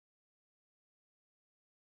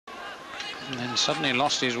And then suddenly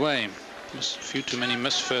lost his way. Just a few too many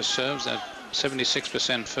missed first serves. That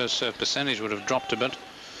 76% first serve percentage would have dropped a bit.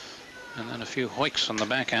 And then a few hoiks on the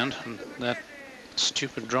backhand, and that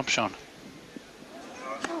stupid drop shot.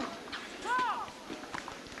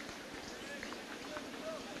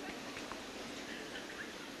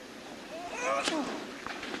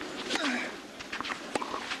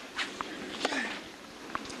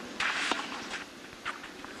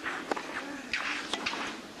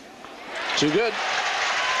 Too good.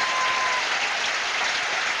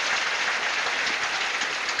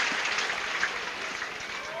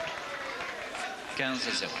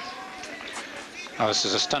 Oh, this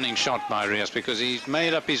is a stunning shot by Rios, because he's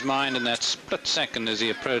made up his mind in that split second as he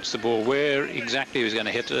approached the ball where exactly he was going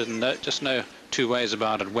to hit it, and just no two ways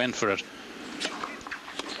about it, went for it.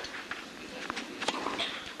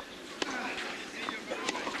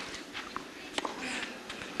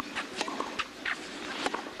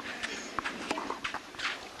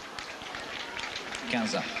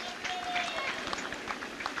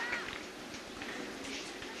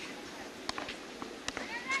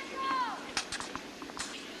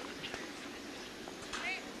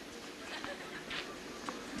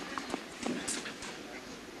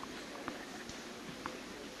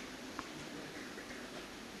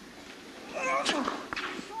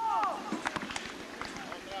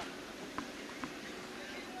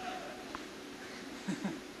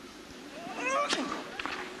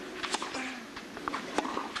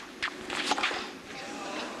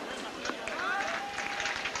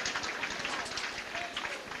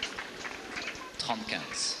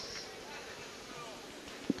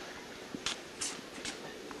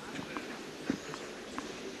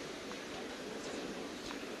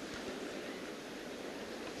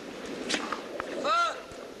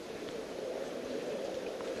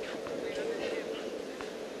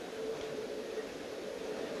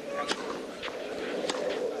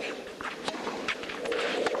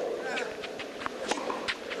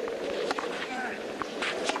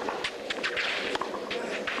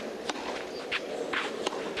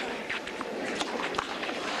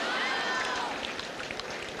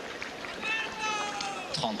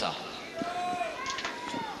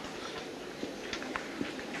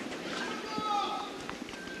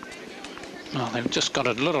 Well, they've just got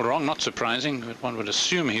it a little wrong, not surprising, but one would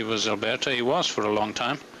assume he was Alberto. He was for a long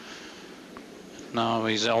time. Now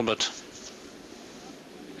he's Albert.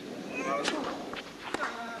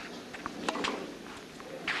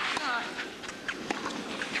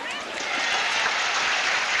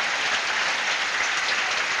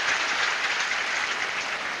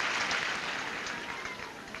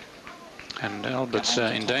 And Albert's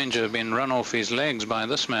in danger of being run off his legs by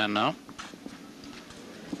this man now.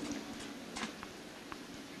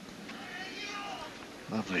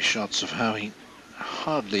 Lovely shots of how he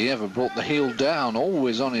hardly ever brought the heel down,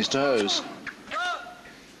 always on his toes.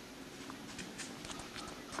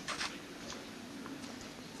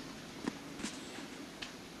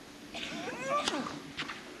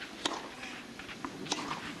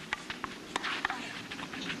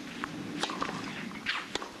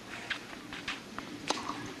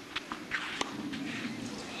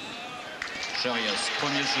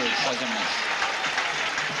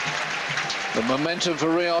 The momentum for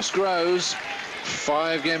Rios grows.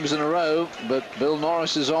 5 games in a row, but Bill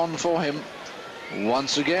Norris is on for him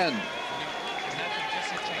once again.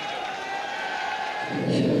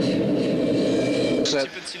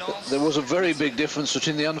 Except there was a very big difference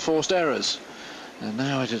between the unforced errors, and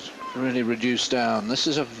now it has really reduced down. This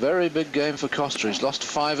is a very big game for Costa. He's lost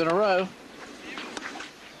 5 in a row.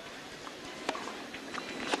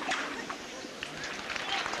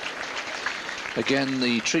 Again,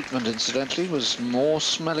 the treatment, incidentally, was more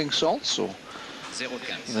smelling salts, or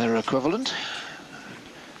their equivalent.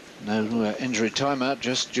 No injury timeout,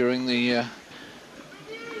 just during the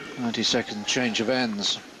 90-second change of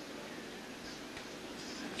ends.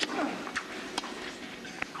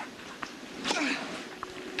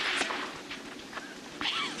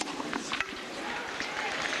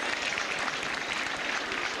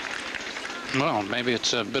 Well, maybe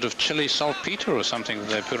it's a bit of chili saltpeter or something that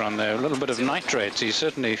they put on there. A little bit of nitrates. He's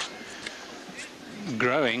certainly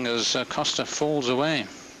growing as Costa falls away.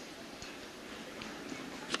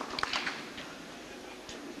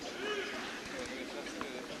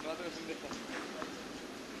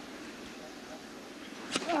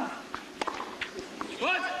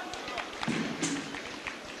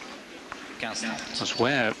 That's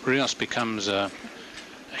where Rios becomes a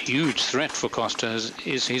huge threat for Costa,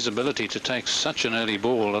 is his ability to take such an early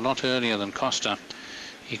ball, a lot earlier than Costa.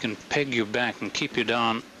 He can peg you back and keep you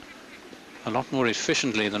down a lot more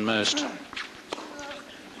efficiently than most.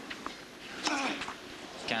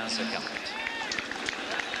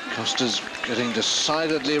 Costa's getting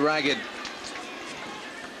decidedly ragged.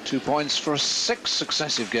 2 points for a 6th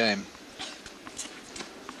successive game.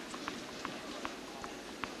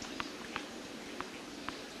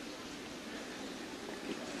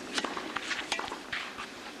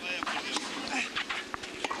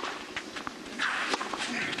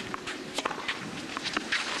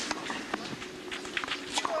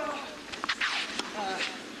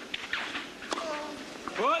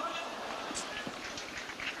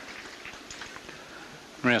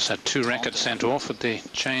 Rios had 2 rackets sent off at the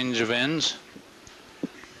change of ends.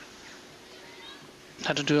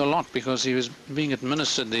 Had to do a lot because he was being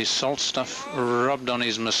administered the salt stuff rubbed on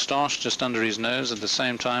his moustache just under his nose at the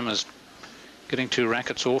same time as getting 2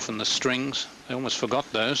 rackets off and the strings. They almost forgot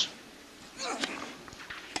those.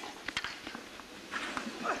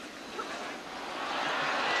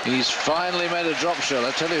 He's finally made a drop shot.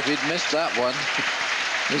 I tell you, if he'd missed that one,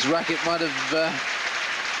 his racket might have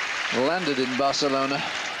landed in Barcelona.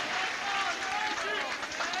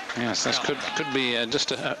 Yes, this could be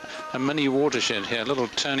just a mini watershed here, a little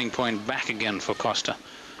turning point back again for Costa.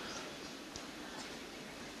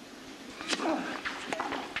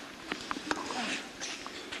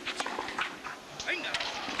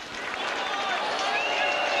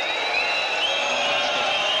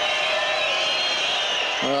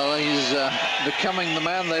 Well, he's becoming the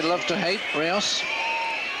man they love to hate, Rios.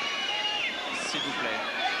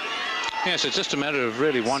 Yes, it's just a matter of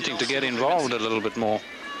really wanting to get involved a little bit more.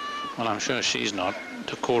 Well, I'm sure she's not.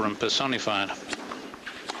 Decorum personified.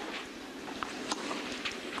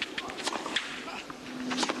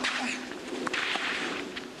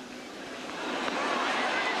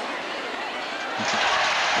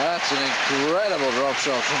 That's an incredible drop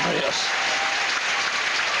shot from Rios.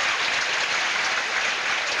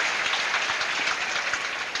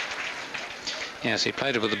 Yes, he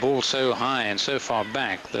played it with the ball so high and so far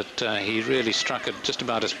back that he really struck it just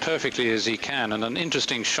about as perfectly as he can. And an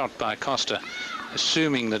interesting shot by Costa,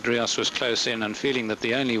 assuming that Rios was close in and feeling that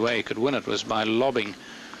the only way he could win it was by lobbing.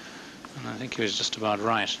 And I think he was just about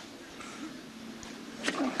right.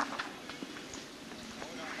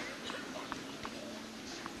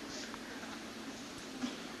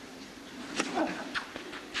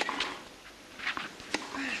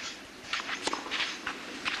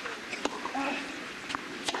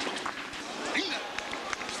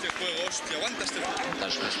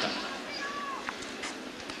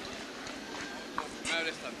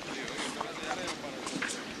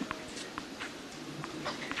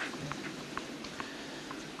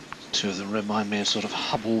 Two of them remind me of sort of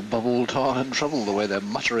Hubble, Bubble, Tar and Trouble, the way they're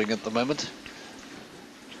muttering at the moment.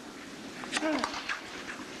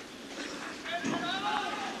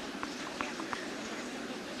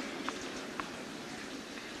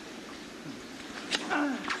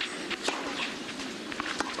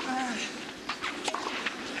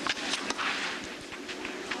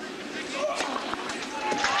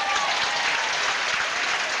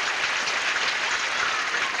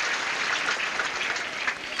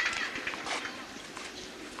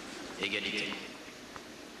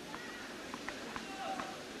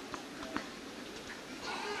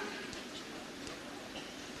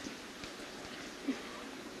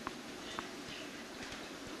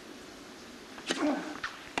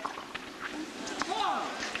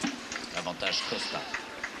 Avantage Costa.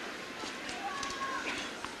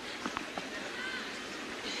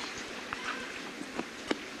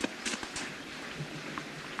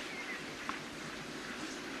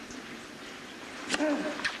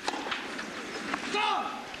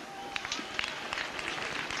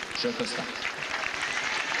 Jeu Costa.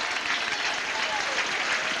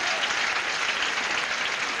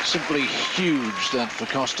 Simply huge that for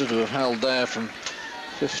Costa to have held there from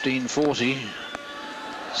 15-40.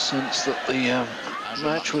 Sense that the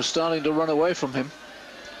match was starting to run away from him.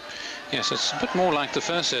 Yes, it's a bit more like the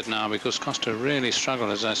first set now because Costa really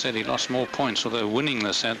struggled. As I said, he lost more points, although winning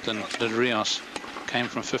the set, than did Rios. Came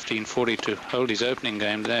from 15-40 to hold his opening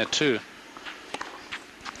game there too.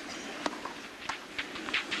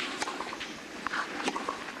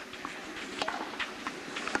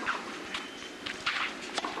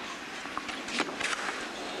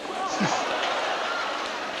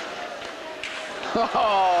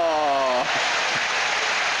 Oh.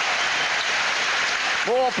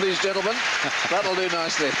 More, please, gentlemen. That'll do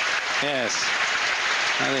nicely. Yes,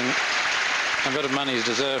 I think a bit of money is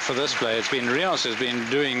deserved for this play. It's been Rios has been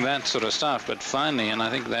doing that sort of stuff, but finally, and I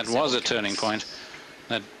think that was a turning point,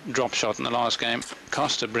 that drop shot in the last game,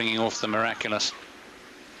 Costa bringing off the miraculous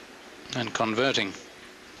and converting.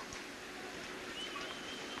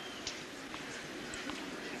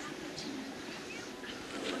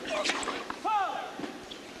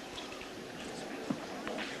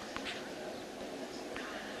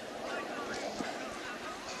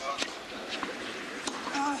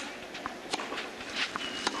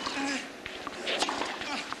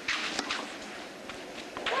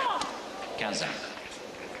 15.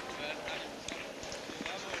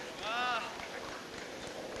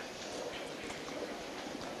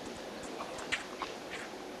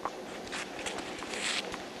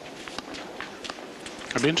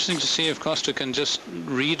 It'll be interesting to see if Costa can just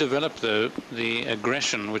redevelop the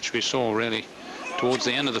aggression which we saw really towards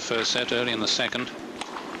the end of the first set, early in the second.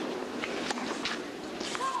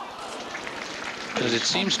 Because it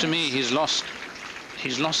seems to me he's lost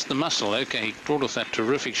the muscle. Okay, he brought off that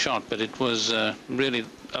terrific shot, but it was really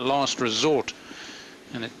a last resort,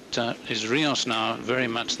 and it is Rios now very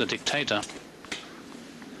much the dictator.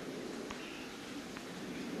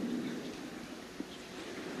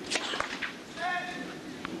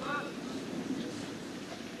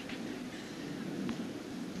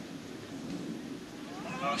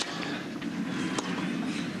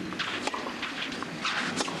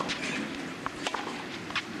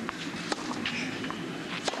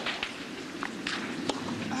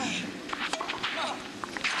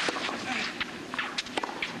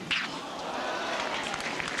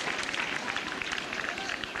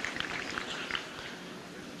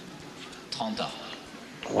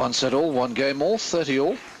 One set all, one game all, 30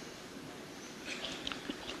 all.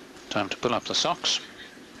 Time to pull up the socks.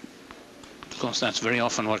 Of course, that's very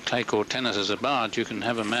often what clay court tennis is about. You can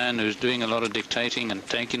have a man who's doing a lot of dictating and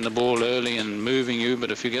taking the ball early and moving you,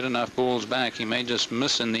 but if you get enough balls back, he may just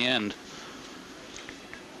miss in the end.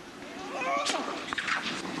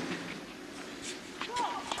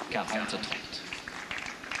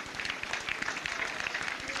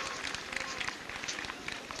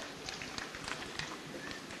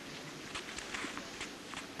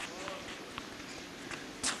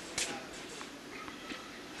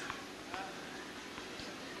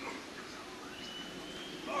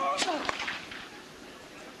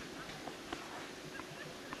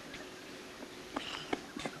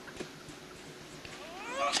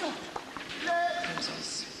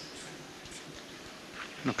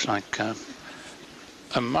 Looks like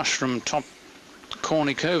a mushroom top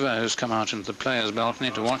Kornikova who's come out into the players'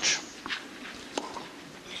 balcony to watch.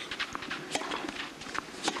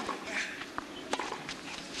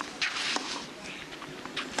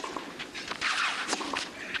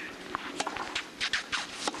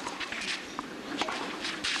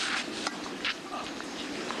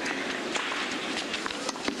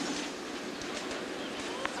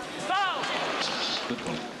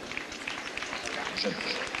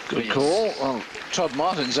 Good call. Well, Todd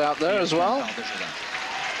Martin's out there as well.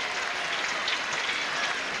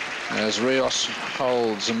 As Rios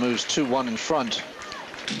holds and moves 2-1 in front.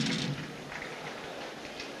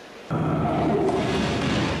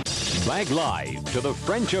 Back live to the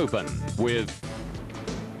French Open with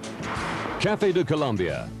Café de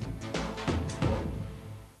Colombia.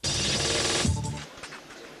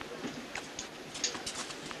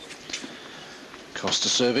 Costa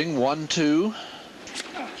serving 1-2.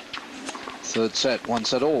 Third set, one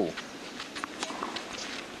set all.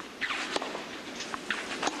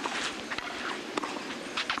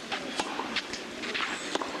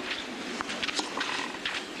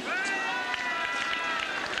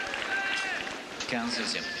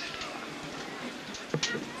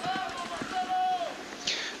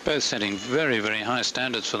 Both setting very, very high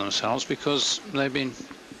standards for themselves because they've been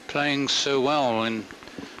playing so well in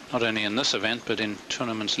not only in this event but in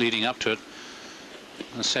tournaments leading up to it.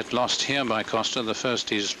 The set lost here by Costa, the first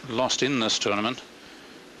he's lost in this tournament.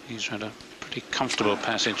 He's had a pretty comfortable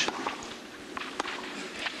passage.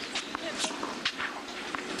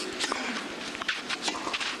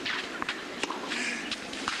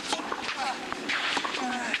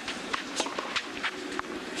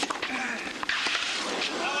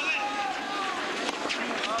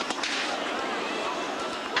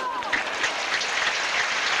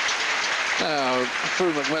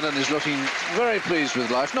 Drew McMillan is looking very pleased with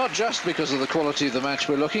life, not just because of the quality of the match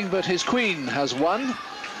we're looking, but his queen has won.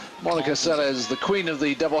 Monica Seles, the queen of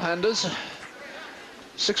the double-handers.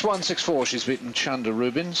 6-1, 6-4, she's beaten Chanda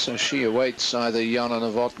Rubin, so she awaits either Yana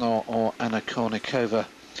Novotná or Anna Kornikova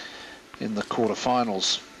in the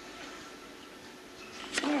quarterfinals.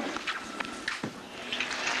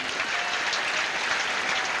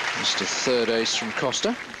 Just a third ace from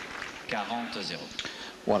Costa. 40-0.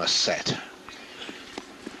 What a set.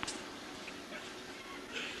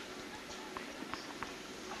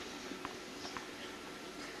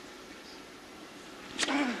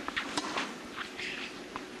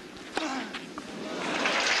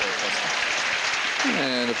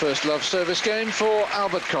 And the first love service game for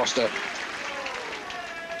Albert Costa.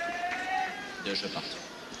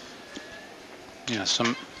 Yeah,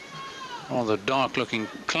 some rather dark-looking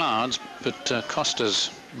clouds, but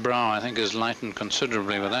Costa's brow, I think, is lightened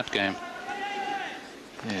considerably with that game.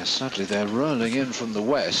 Yeah, sadly they're rolling in from the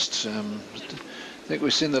west. I think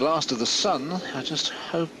we've seen the last of the sun. I just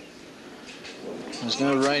hope there's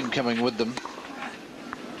no rain coming with them.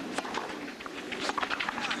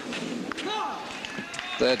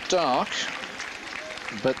 They're dark,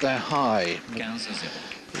 but they're high.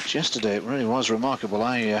 But yesterday it really was remarkable.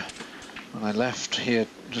 When I left here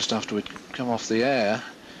just after we'd come off the air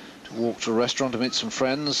to walk to a restaurant to meet some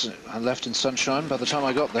friends, I left in sunshine. By the time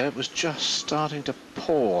I got there, it was just starting to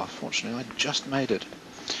pour. Fortunately, I just made it.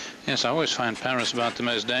 Yes, I always find Paris about the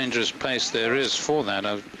most dangerous place there is for that.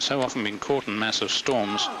 I've so often been caught in massive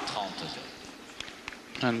storms.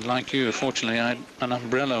 And like you, fortunately, I had an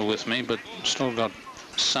umbrella with me, but still got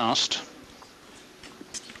soused.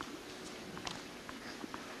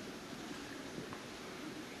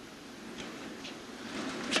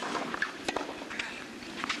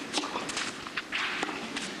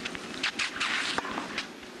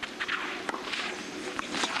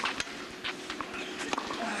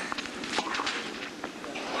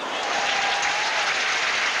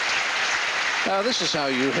 Now, this is how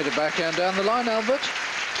you hit a backhand down the line, Albert.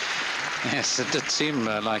 Yes, it did seem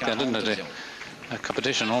like that, didn't it? A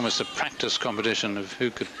competition, almost a practice competition of who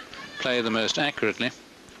could play the most accurately.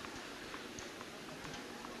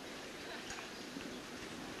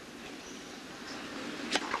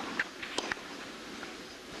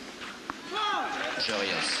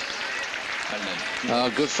 Our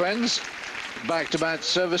good friends, back-to-back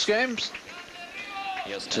service games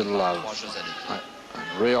to love.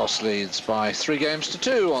 And Rios leads by 3 games to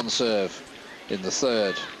 2 on serve in the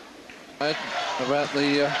third. About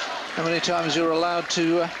the how many times you're allowed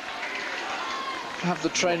to have the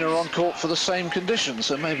trainer on court for the same conditions,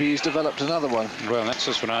 so maybe he's developed another one. Well, that's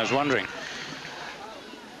just what I was wondering.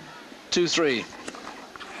 2-3.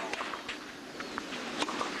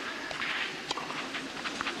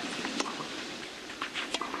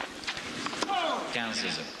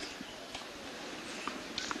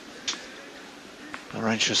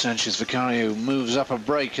 Arantxa Sanchez Vicario moves up a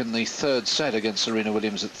break in the third set against Serena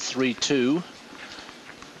Williams at 3-2.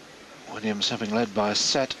 Williams having led by a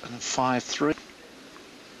set and 5-3.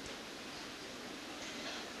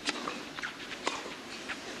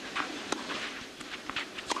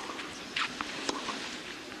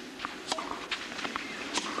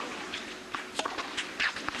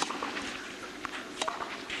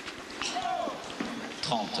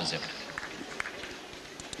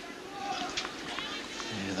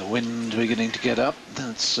 Yeah, the wind beginning to get up.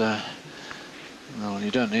 That's well,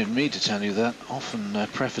 you don't need me to tell you that. Often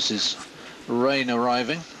prefaces rain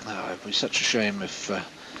arriving. Oh, it'd be such a shame if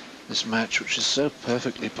this match, which is so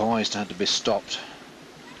perfectly poised, had to be stopped.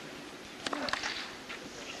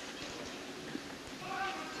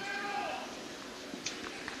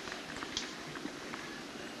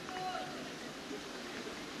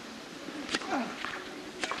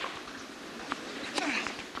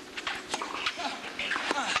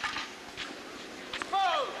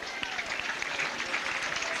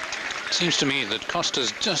 Seems to me that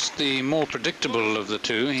Costa's just the more predictable of the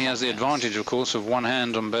two. He has the advantage, of course, of one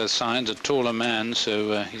hand on both sides, a taller man,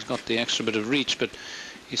 so he's got the extra bit of reach, but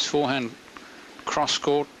his forehand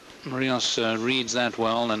cross-court, Rios reads that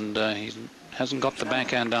well, and he hasn't got the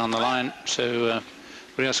backhand down the line, so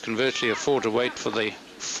Rios can virtually afford to wait for the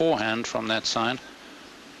forehand from that side.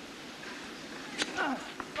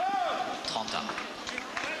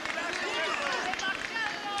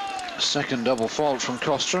 Second double fault from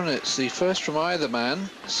Costa, and it's the first from either man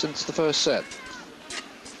since the first set.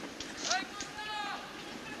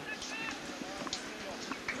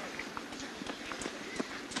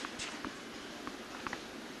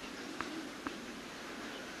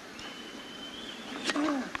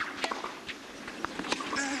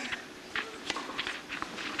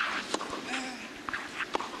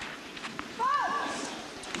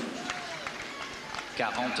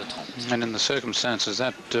 And in the circumstances,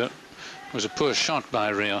 that was a poor shot by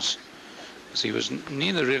Rios, because he was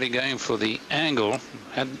neither really going for the angle,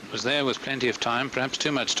 was there with plenty of time, perhaps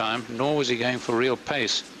too much time, nor was he going for real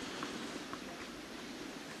pace.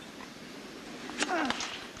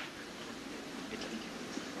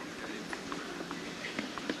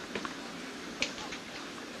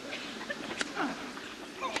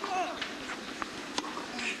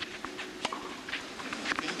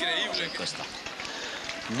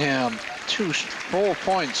 Yeah, 4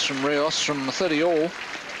 points from Rios from 30 all.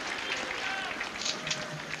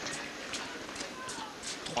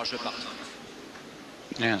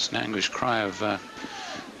 Yes, an anguished cry of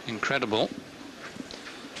incredible.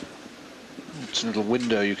 It's a little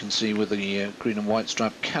window you can see with the green and white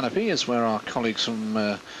striped canopy is where our colleagues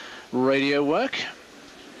from radio work.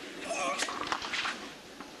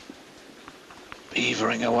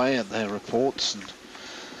 beavering away at their reports and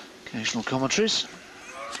occasional commentaries.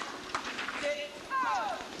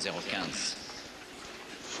 0-15.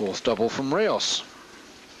 Fourth double from Rios.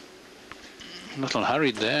 A little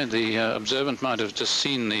hurried there. The observant might have just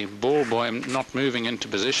seen the ball boy not moving into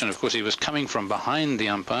position. Of course, he was coming from behind the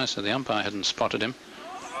umpire, so the umpire hadn't spotted him.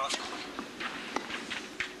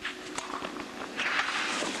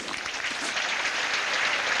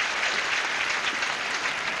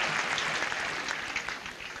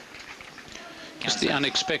 Just the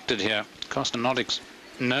unexpected here. Costa not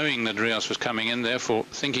knowing that Rios was coming in, therefore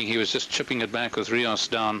thinking he was just chipping it back with Rios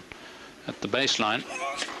down at the baseline.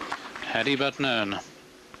 Had he but known.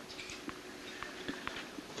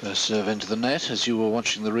 First serve into the net as you were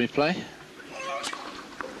watching the replay.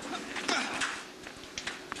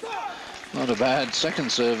 Not a bad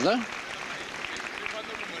second serve though.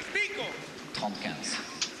 30-15.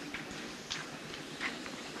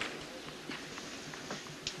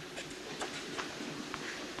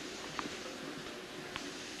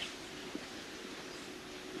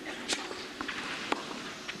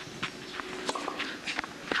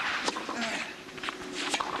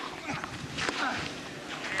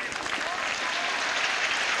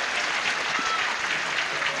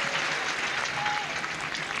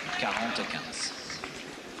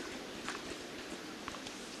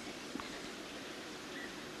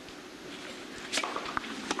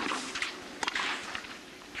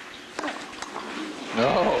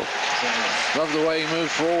 Oh, love the way he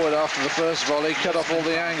moved forward after the first volley, cut off all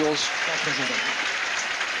the angles.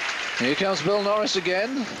 Here comes Bill Norris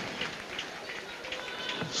again.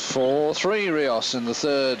 4-3 Rios in the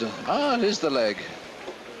third. Ah, it is the leg.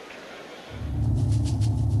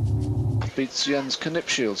 Beats Jens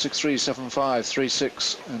Knipschild 6-3, 7-5,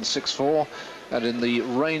 3-6 and 6-4. And in the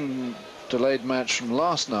rain delayed match from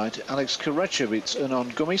last night, Alex Karecha beats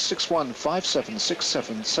Ernon Gumi 6-1, 5-7,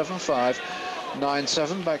 6-7, 7-5,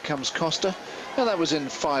 9-7. Back comes Costa, and that was in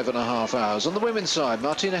 5.5 hours. On the women's side,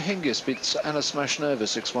 Martina Hingis beats Anna Smashnova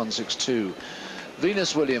 6-1, 6-2.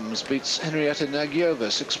 Venus Williams beats Henrietta Nagyova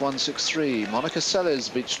 6-1, 6-3. Monica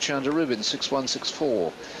Seles beats Chanda Rubin 6-1,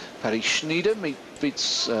 6-4. Patty Schneider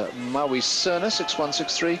beats Maui Cerna 6-1,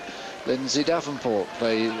 6-3. Lindsay Davenport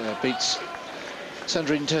beats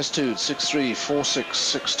Sandrine Testude 6-3, 4-6,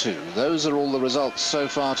 6-2. Those are all the results so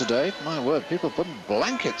far today. My word, people putting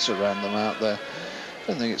blankets around them out there. I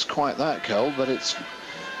don't think it's quite that cold, but it's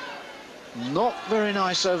not very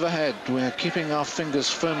nice overhead. We're keeping our fingers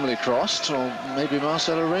firmly crossed, or maybe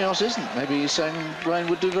Marcelo Rios isn't. Maybe he's saying rain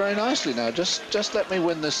would do very nicely now. Just let me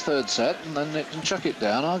win this third set, and then it can chuck it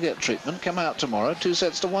down. I'll get treatment. Come out tomorrow, 2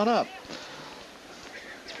 sets to 1 up.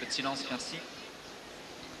 Peu de silence, merci.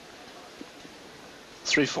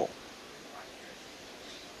 3-4.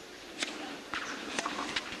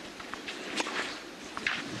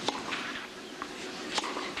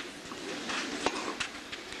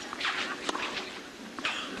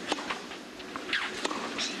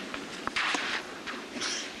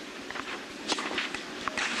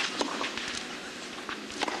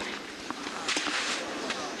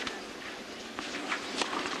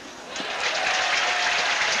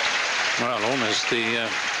 Well, almost the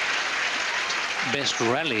best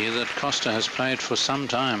rally that Costa has played for some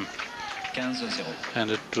time. 15-0.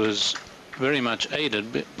 And it was very much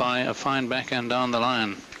aided by a fine backhand down the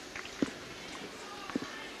line.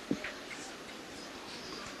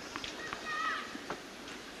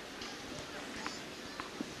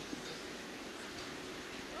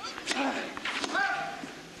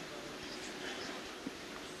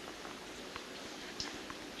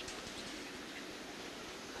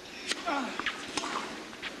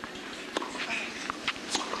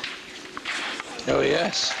 Oh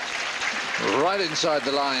yes, right inside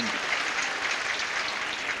the line.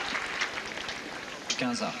 15.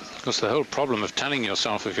 Because the whole problem of telling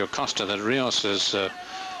yourself if you're Costa that Rios is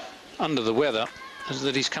under the weather is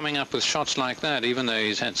that he's coming up with shots like that, even though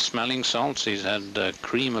he's had smelling salts, he's had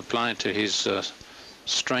cream applied to his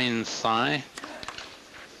strained thigh.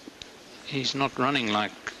 He's not running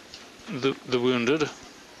like the wounded.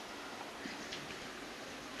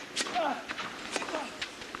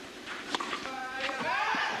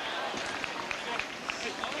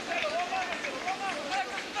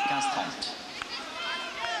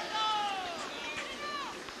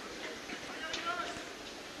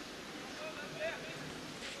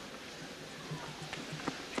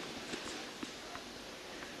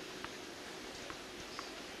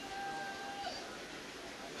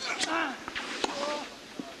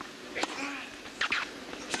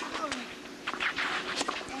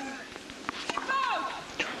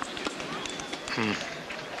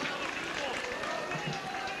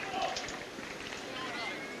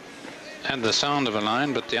 had the sound of a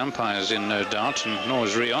line, but the umpire's in no doubt, and nor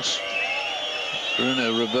is Rios.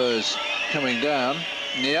 Bruno Reber's coming down.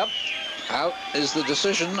 Yep, out is the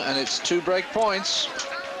decision, and it's 2 break points.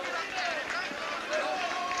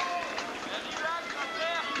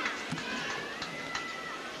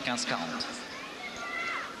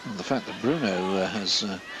 The fact that Bruno has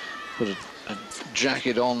put a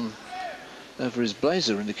jacket on over his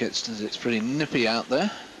blazer indicates that it's pretty nippy out there.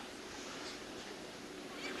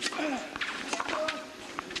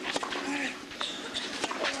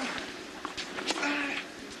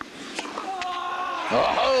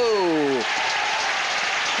 Oh!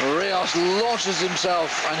 Rios launches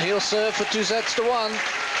himself, and he'll serve for 2-1.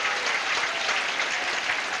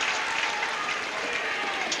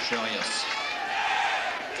 Rios.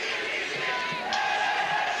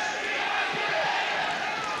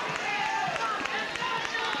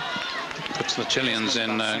 Puts the Chileans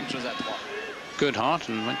in good heart,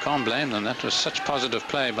 and we can't blame them. That was such positive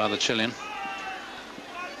play by the Chilean.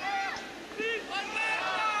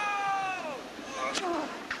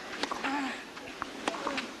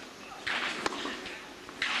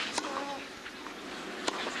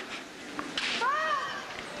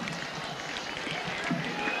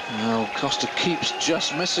 Well, Costa keeps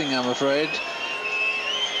just missing, I'm afraid.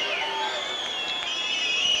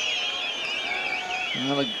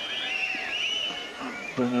 Well,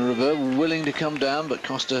 Bruno Reber willing to come down, but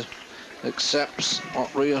Costa accepts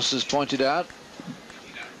what Rios has pointed out.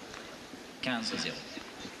 15-0.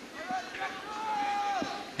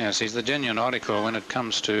 Yes, he's the genuine oracle when it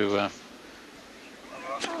comes to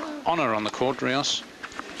honor on the court, Rios.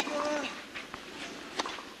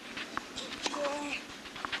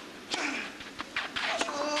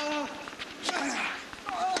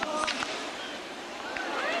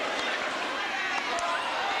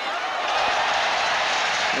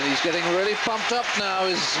 And he's getting really pumped up now,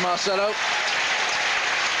 is Marcelo.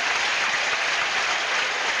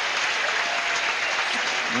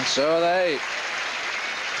 And so are they.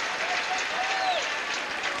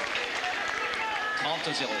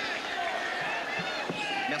 30-0.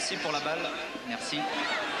 Merci pour la balle. Merci.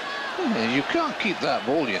 Yeah, you can't keep that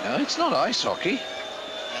ball, you know. It's not ice hockey.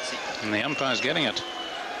 Merci. And the umpire's getting it.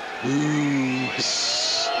 Ooh.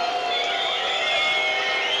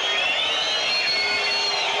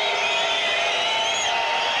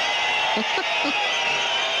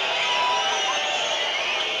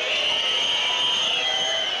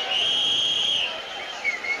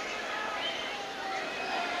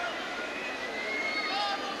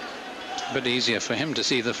 A bit easier for him to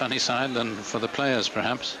see the funny side than for the players,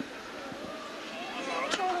 perhaps.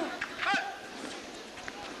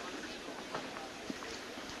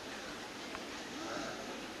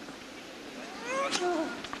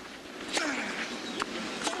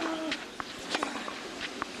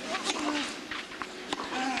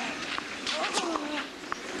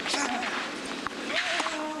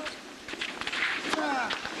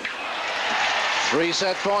 Three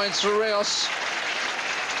set points for Rios.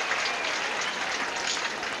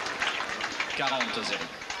 40-0.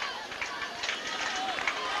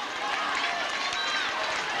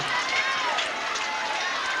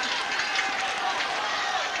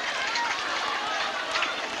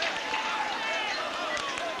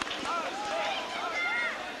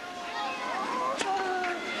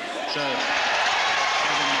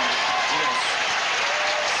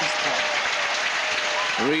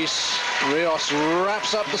 Rios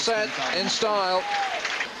wraps up the set in style.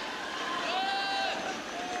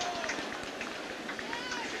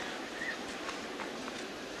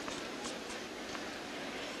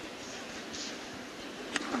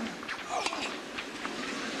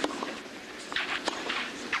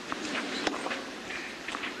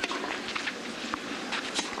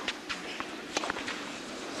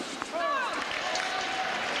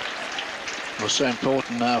 It was so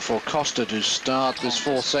important now for Costa to start this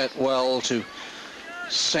fourth set well, to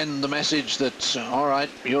send the message that, all right,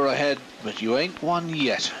 you're ahead, but you ain't won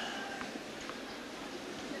yet.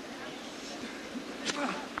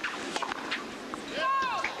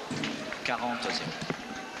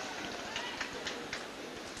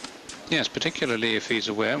 Yes, particularly if he's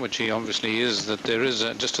aware, which he obviously is, that there is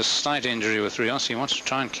just a slight injury with Rios. He wants to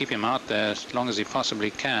try and keep him out there as long as he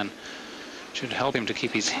possibly can. Should help him to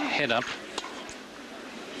keep his head up.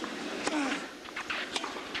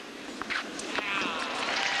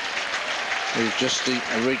 We've just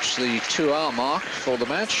reached the 2-hour mark for the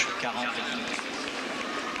match.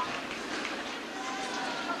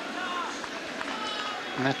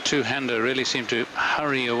 And that two-hander really seemed to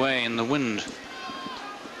hurry away in the wind.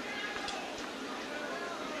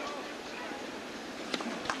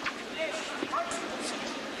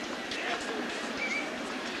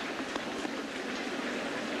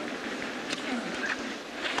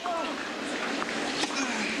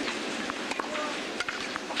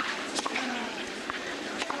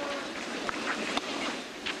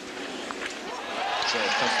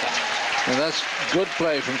 that's good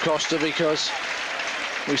play from Costa, because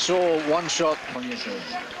we saw one shot Premier jeu.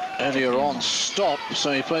 earlier on stop,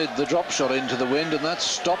 so he played the drop shot into the wind, and that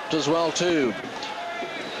stopped as well too.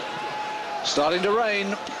 Starting to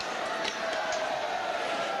rain.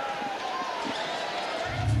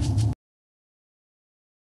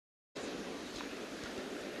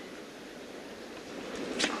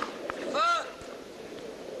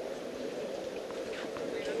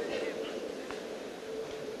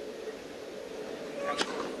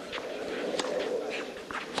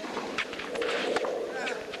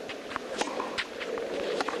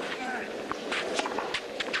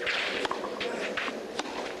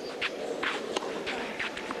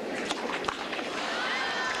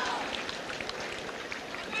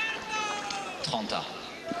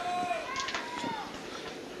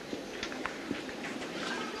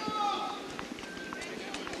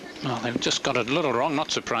 Well, they've just got it a little wrong,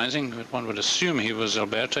 not surprising, but one would assume he was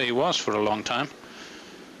Alberto. He was for a long time.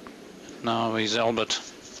 Now he's Albert.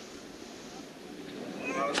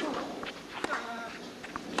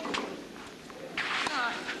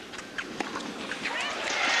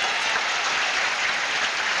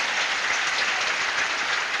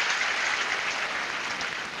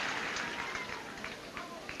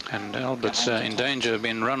 And Albert's in danger of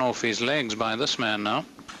being run off his legs by this man now.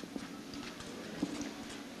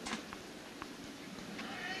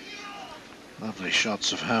 Lovely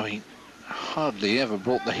shots of how he hardly ever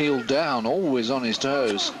brought the heel down, always on his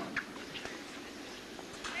toes.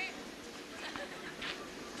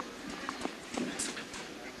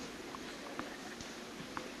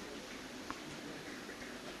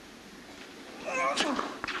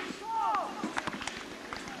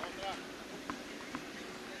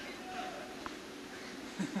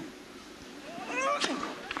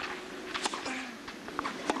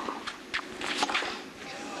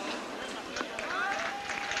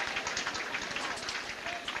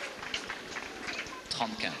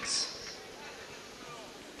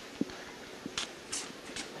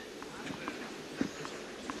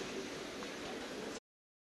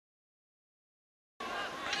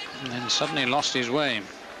 And then suddenly lost his way.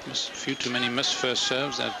 Just a few too many missed first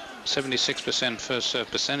serves. That 76% first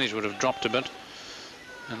serve percentage would have dropped a bit.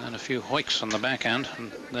 And then a few hoiks on the backhand,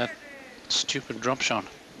 and that stupid drop shot.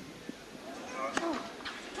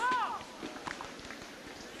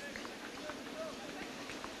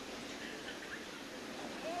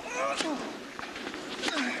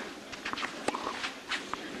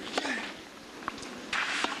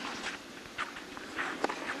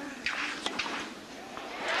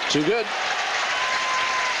 Too good.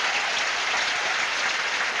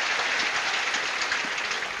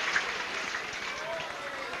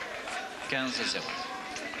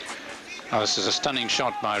 Oh, this is a stunning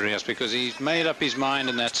shot by Rios, because he's made up his mind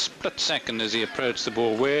in that split second as he approached the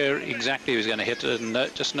ball where exactly he was going to hit it, and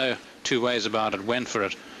just no two ways about it, went for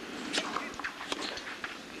it.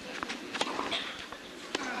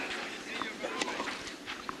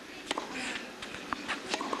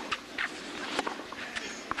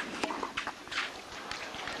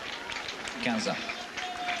 Quinze.